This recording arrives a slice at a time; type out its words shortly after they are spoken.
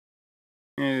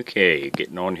Okay,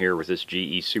 getting on here with this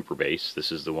GE SuperBase.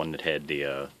 This is the one that had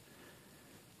the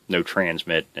no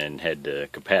transmit and had the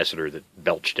capacitor that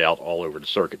belched out all over the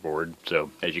circuit board.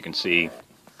 So as you can see,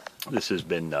 this has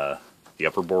been the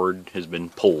upper board has been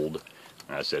pulled.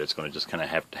 And I said it's going to just kind of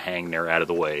have to hang there out of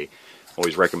the way.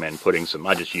 Always recommend putting some.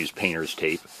 I just use painter's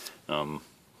tape along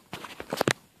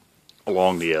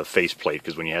the faceplate,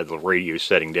 because when you have the radio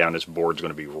setting down, this board's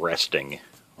going to be resting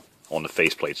on the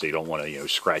faceplate, so you don't want to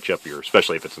scratch up your,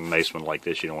 especially if it's a nice one like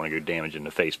this, you don't want to go damaging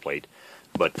the faceplate.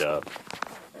 But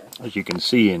as you can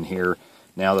see in here,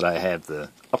 now that I have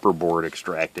the upper board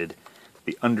extracted,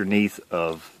 the underneath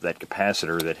of that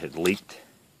capacitor that had leaked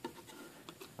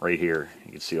right here,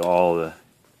 you can see all the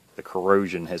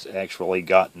corrosion has actually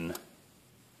gotten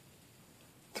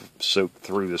soaked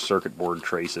through the circuit board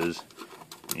traces.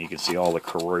 And you can see all the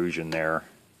corrosion there.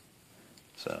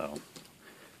 So,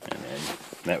 and then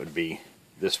that would be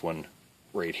this one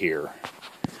right here.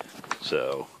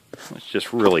 So let's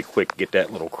just really quick get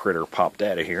that little critter popped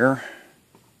out of here.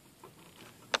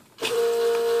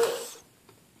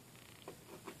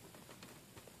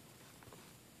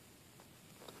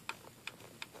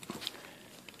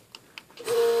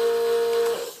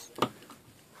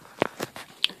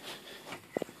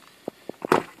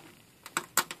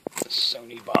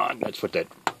 Sony Bond, that's what that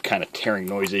kind of tearing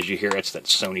noise is you hear. That's that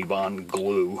Sony Bond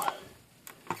glue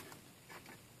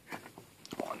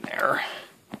on there.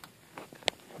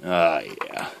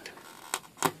 Yeah,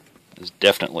 it's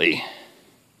definitely,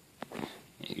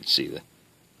 you can see the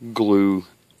glue,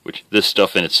 which this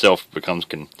stuff in itself becomes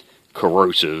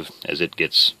corrosive as it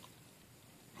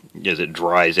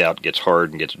dries out, gets hard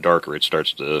and gets darker. It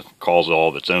starts to cause all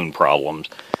of its own problems.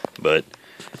 But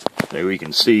there we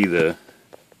can see the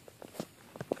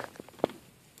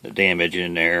damage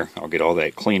in there. I'll get all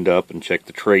that cleaned up and check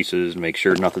the traces, make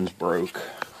sure nothing's broke.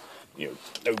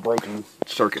 No broken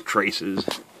circuit traces.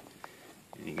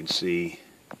 And you can see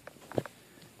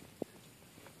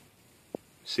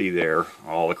there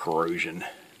all the corrosion.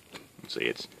 See,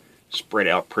 it's spread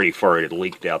out pretty far. It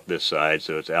leaked out this side,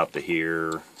 so it's out to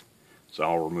here. So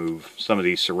I'll remove some of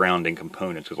these surrounding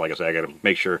components, because like I said, I got to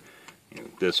make sure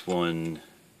this one,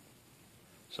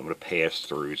 some of the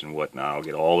pass-throughs and whatnot, I'll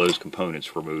get all those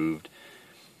components removed.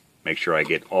 Make sure I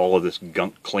get all of this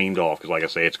gunk cleaned off, because like I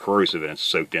say, it's corrosive and it's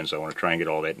soaked in, so I want to try and get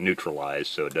all that neutralized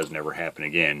so it doesn't ever happen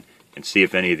again, and see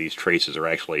if any of these traces are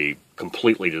actually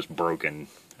completely just broken.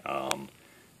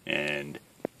 And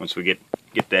once we get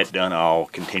that done, I'll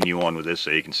continue on with this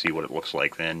so you can see what it looks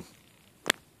like then.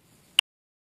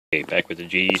 Okay, back with the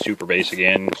GE SuperBase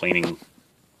again,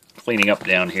 cleaning up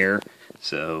down here.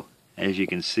 So as you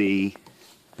can see,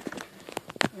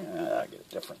 I'll get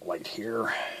a different light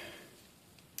here.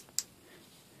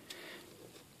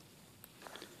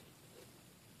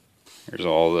 There's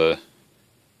all the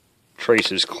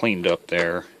traces cleaned up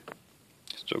there.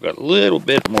 Still got a little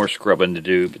bit more scrubbing to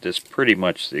do, but that's pretty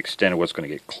much the extent of what's going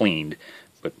to get cleaned.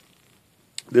 But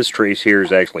this trace here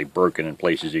is actually broken in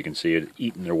places. You can see it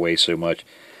eating away so much.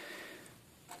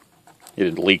 It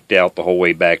had leaked out the whole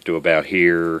way back to about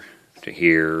here to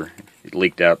here. It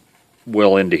leaked out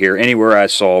well into here. Anywhere I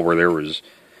saw where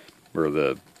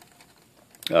the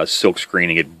silk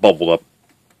screening had bubbled up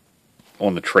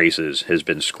on the traces has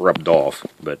been scrubbed off.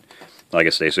 But like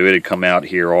I say, so it had come out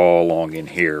here all along in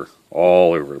here,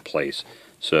 all over the place.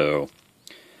 So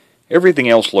everything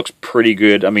else looks pretty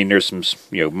good. I mean, there's some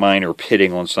minor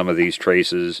pitting on some of these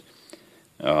traces,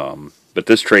 but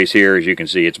this trace here, as you can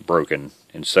see, it's broken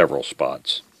in several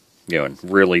spots, and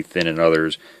really thin in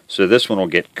others. So this one will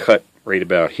get cut right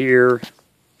about here,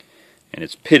 and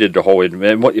it's pitted the whole way.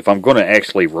 And if I'm going to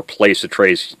actually replace a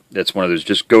trace, that's one of those,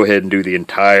 just go ahead and do the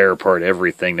entire part,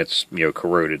 everything that's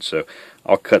corroded. So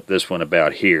I'll cut this one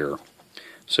about here,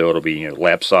 so it'll be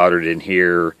lap soldered in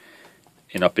here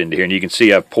and up into here. And you can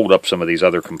see I've pulled up some of these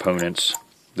other components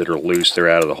that are loose. They're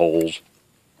out of the holes,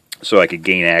 so I could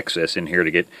gain access in here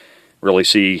to really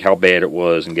see how bad it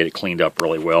was and get it cleaned up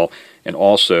really well. And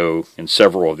also in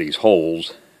several of these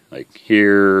holes, like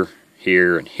here,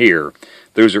 here, and here,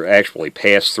 those are actually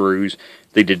pass-throughs.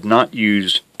 They did not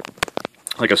use,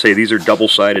 like I say, these are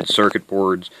double-sided circuit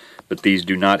boards, but these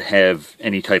do not have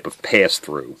any type of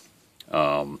pass-through.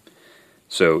 So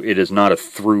it is not a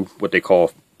what they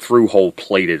call through-hole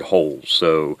plated holes.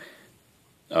 So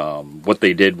what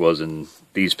they did was, in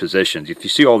these positions, if you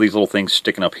see all these little things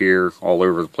sticking up here all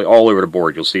over the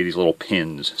board, you'll see these little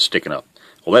pins sticking up.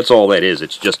 Well, that's all that is.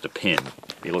 It's just a pin.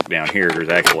 If you look down here, there's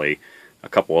actually a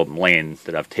couple of them laying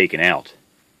that I've taken out.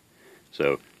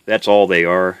 So that's all they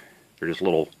are. They're just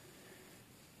little,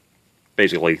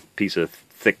 basically, piece of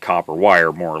thick copper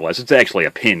wire, more or less. It's actually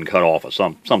a pin cut off of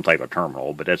some type of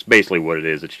terminal, but that's basically what it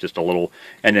is. It's just a little,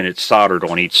 and then it's soldered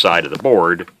on each side of the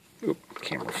board. Oop,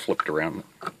 camera flipped around.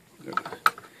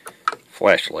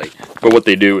 Flashlight. But what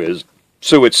they do is,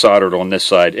 so it's soldered on this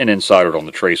side, and then soldered on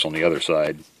the trace on the other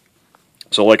side.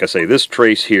 So like I say, this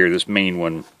trace here, this main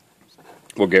one,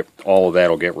 will get, all of that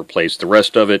will get replaced. The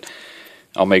rest of it,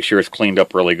 I'll make sure it's cleaned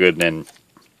up really good, and then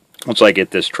once I get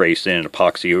this trace in and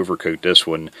epoxy overcoat this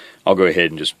one, I'll go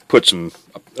ahead and just put some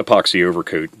epoxy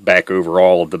overcoat back over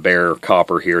all of the bare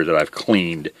copper here that I've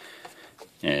cleaned,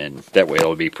 and that way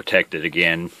it'll be protected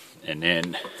again. And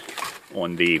then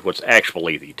on the, what's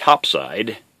actually the top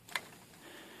side,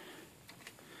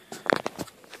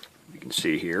 you can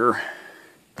see here,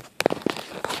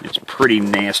 it's pretty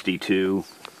nasty too.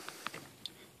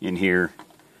 In here,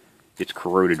 it's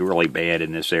corroded really bad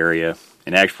in this area.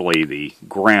 And actually the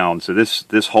ground, so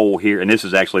this hole here, and this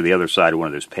is actually the other side of one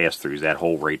of those pass-throughs, that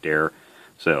hole right there.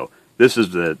 So this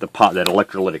is that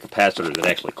electrolytic capacitor that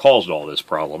actually caused all this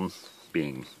problem,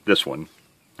 being this one,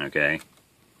 okay?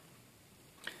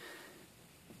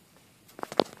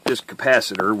 This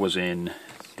capacitor was in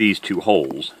these two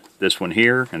holes, this one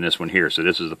here and this one here. So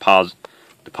this is the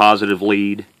positive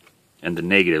lead and the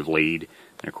negative lead.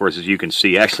 And of course, as you can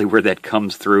see, actually where that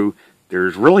comes through,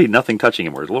 there's really nothing touching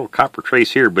it. There's a little copper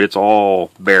trace here, but it's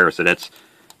all bare, so that's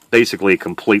basically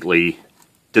completely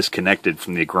disconnected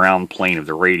from the ground plane of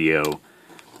the radio,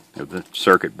 of the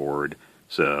circuit board.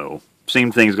 So,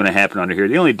 same thing's going to happen under here.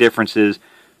 The only difference is,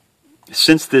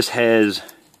 since this has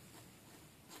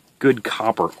good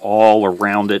copper all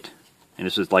around it, and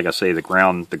this is, like I say, the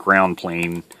ground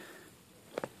plane,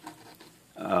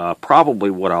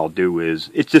 probably what I'll do is,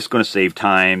 it's just going to save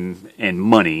time and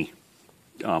money.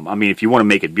 I mean, if you want to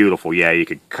make it beautiful, yeah, you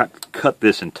could cut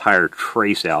this entire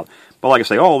trace out. But like I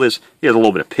say, all this, there's a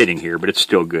little bit of pitting here, but it's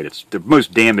still good. It's the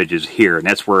most damage is here, and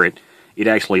that's where it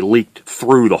actually leaked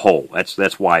through the hole.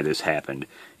 That's why this happened.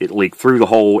 It leaked through the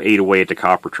hole, ate away at the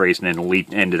copper trace, and then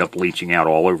ended up leaching out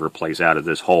all over the place out of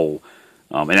this hole.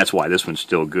 And that's why this one's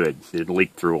still good. It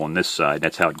leaked through on this side.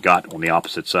 That's how it got on the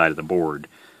opposite side of the board.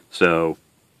 So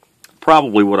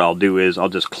probably what I'll do is I'll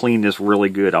just clean this really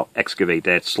good. I'll excavate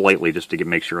that slightly just to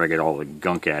make sure I get all the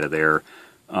gunk out of there.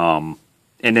 And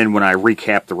then when I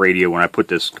recap the radio, when I put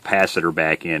this capacitor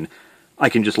back in, I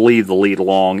can just leave the lead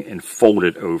along and fold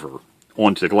it over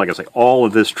onto, like I say, all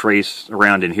of this trace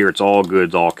around in here. It's all good,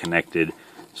 it's all connected.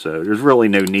 So there's really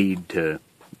no need to,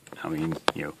 I mean,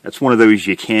 you know, that's one of those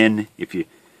you can,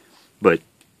 but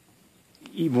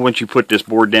even once you put this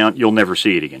board down, you'll never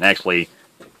see it again. Actually,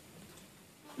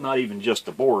 not even just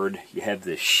the board, you have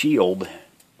this shield,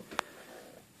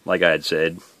 like I had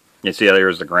said. You see,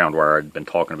 there's the ground wire I'd been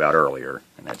talking about earlier,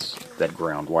 and that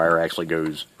ground wire actually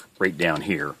goes right down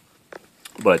here.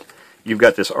 But you've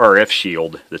got this RF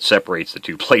shield that separates the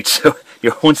two plates, so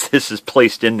once this is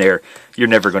placed in there, you're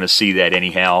never going to see that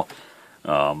anyhow.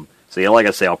 So yeah, like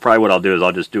I say, what I'll do is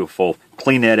I'll just do a full,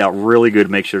 clean that out really good,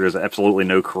 make sure there's absolutely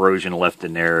no corrosion left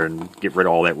in there, and get rid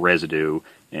of all that residue,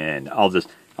 and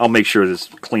I'll make sure this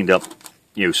cleaned up,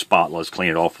 spotless, clean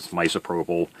it off with some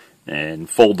isopropyl, and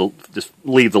just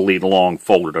leave the lead along,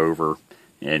 fold it over,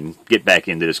 and get back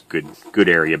into this good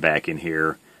area back in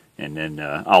here. And then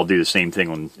I'll do the same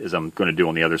thing as I'm going to do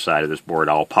on the other side of this board.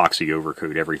 I'll epoxy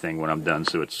overcoat everything when I'm done,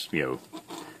 so it's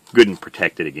good and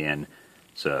protected again.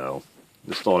 So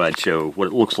just thought I'd show what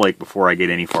it looks like before I get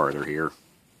any farther here.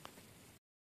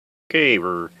 Okay,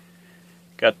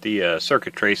 got the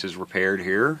circuit traces repaired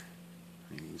here.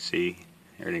 You can see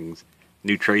everything's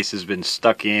new trace has been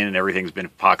stuck in and everything's been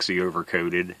epoxy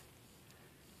overcoated.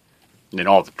 And then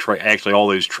all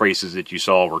those traces that you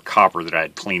saw were copper that I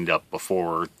had cleaned up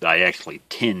before. I actually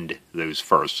tinned those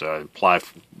first. So I applied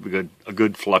a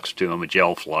good flux to them, a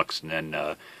gel flux, and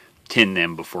then tin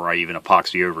them before I even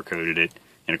epoxy overcoated it.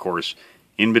 And of course,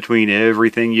 in between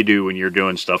everything you do when you're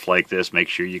doing stuff like this, make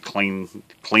sure you clean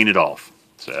it off.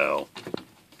 So,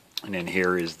 and then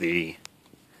here is the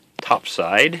top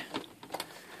side.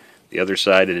 The other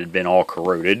side, it had been all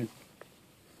corroded.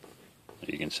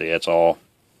 You can see that's all.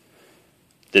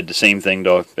 Did the same thing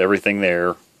to everything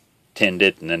there, tinned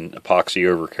it, and then epoxy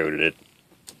overcoated it.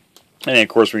 And then, of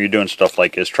course, when you're doing stuff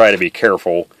like this, try to be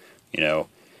careful. That's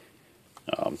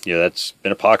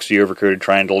been epoxy overcoated,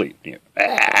 trying to leak.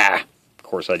 Of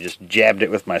course, I just jabbed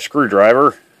it with my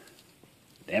screwdriver.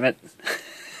 Damn it!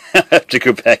 I have to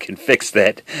go back and fix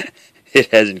that. It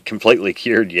hasn't completely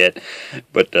cured yet,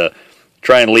 but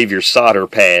try and leave your solder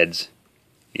pads.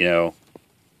 Damn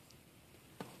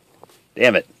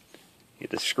it! Get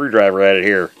the screwdriver out of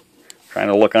here. Trying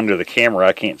to look under the camera,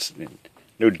 I can't.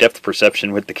 No depth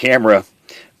perception with the camera,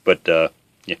 but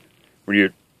when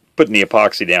you're putting the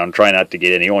epoxy down, try not to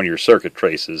get any on your circuit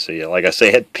traces. So, yeah, like I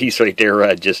say, that piece right there,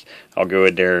 I'll go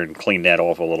in there and clean that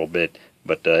off a little bit.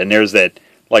 But and there's that,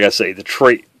 like I say, the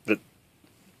tray that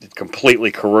it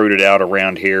completely corroded out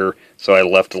around here, so I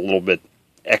left a little bit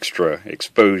extra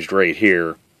exposed right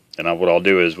here. And what I'll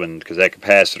do is, because that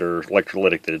capacitor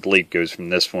electrolytic that had leaked goes from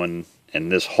this one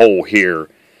and this hole here,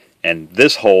 and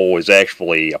this hole is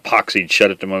actually epoxied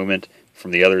shut at the moment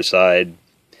from the other side,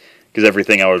 because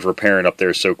everything I was repairing up there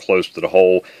is so close to the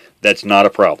hole. That's not a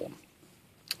problem.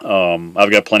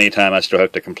 I've got plenty of time. I still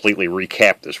have to completely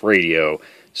recap this radio.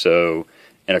 So,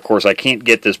 and of course I can't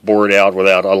get this board out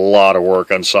without a lot of work,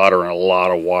 unsoldering a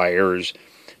lot of wires.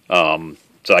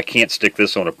 So I can't stick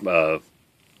this on a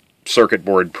circuit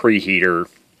board preheater,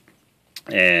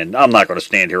 and I'm not going to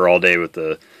stand here all day with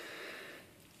the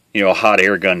a hot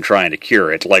air gun trying to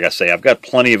cure it. Like I say, I've got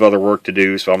plenty of other work to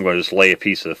do, so I'm going to just lay a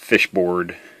piece of fish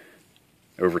board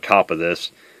over top of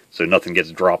this so nothing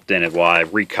gets dropped in it while I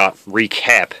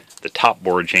recap the top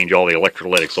board, change all the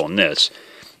electrolytics on this.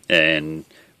 And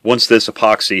once this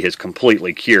epoxy has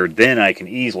completely cured, then I can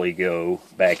easily go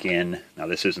back in. Now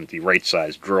this isn't the right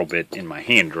size drill bit in my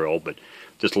hand drill, but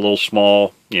just a little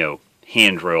small,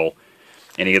 hand drill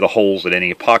any of the holes that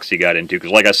any epoxy got into.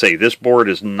 Because like I say, this board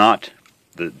is not,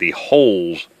 the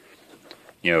holes,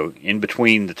 in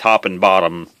between the top and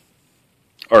bottom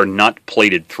are not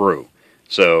plated through.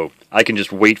 So I can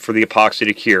just wait for the epoxy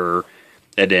to cure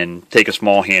and then take a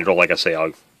small hand drill. Like I say,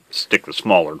 I'll stick the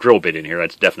smaller drill bit in here.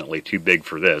 That's definitely too big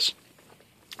for this.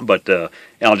 But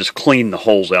I'll just clean the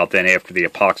holes out then after the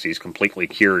epoxy is completely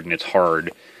cured and it's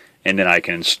hard. And then I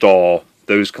can install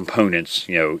those components,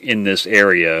 in this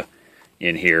area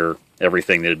in here,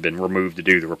 everything that had been removed to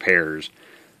do the repairs.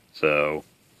 So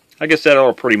I guess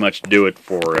that'll pretty much do it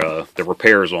for the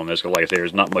repairs on this. Like I say,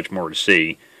 there's not much more to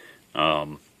see.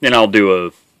 Then I'll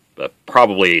do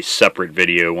probably a separate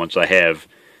video once I have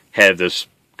this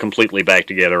completely back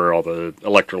together, all the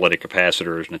electrolytic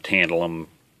capacitors and the tantalum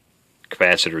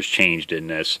capacitors changed in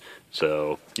this,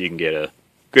 so you can get a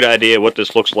good idea what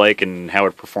this looks like and how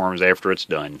it performs after it's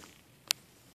done.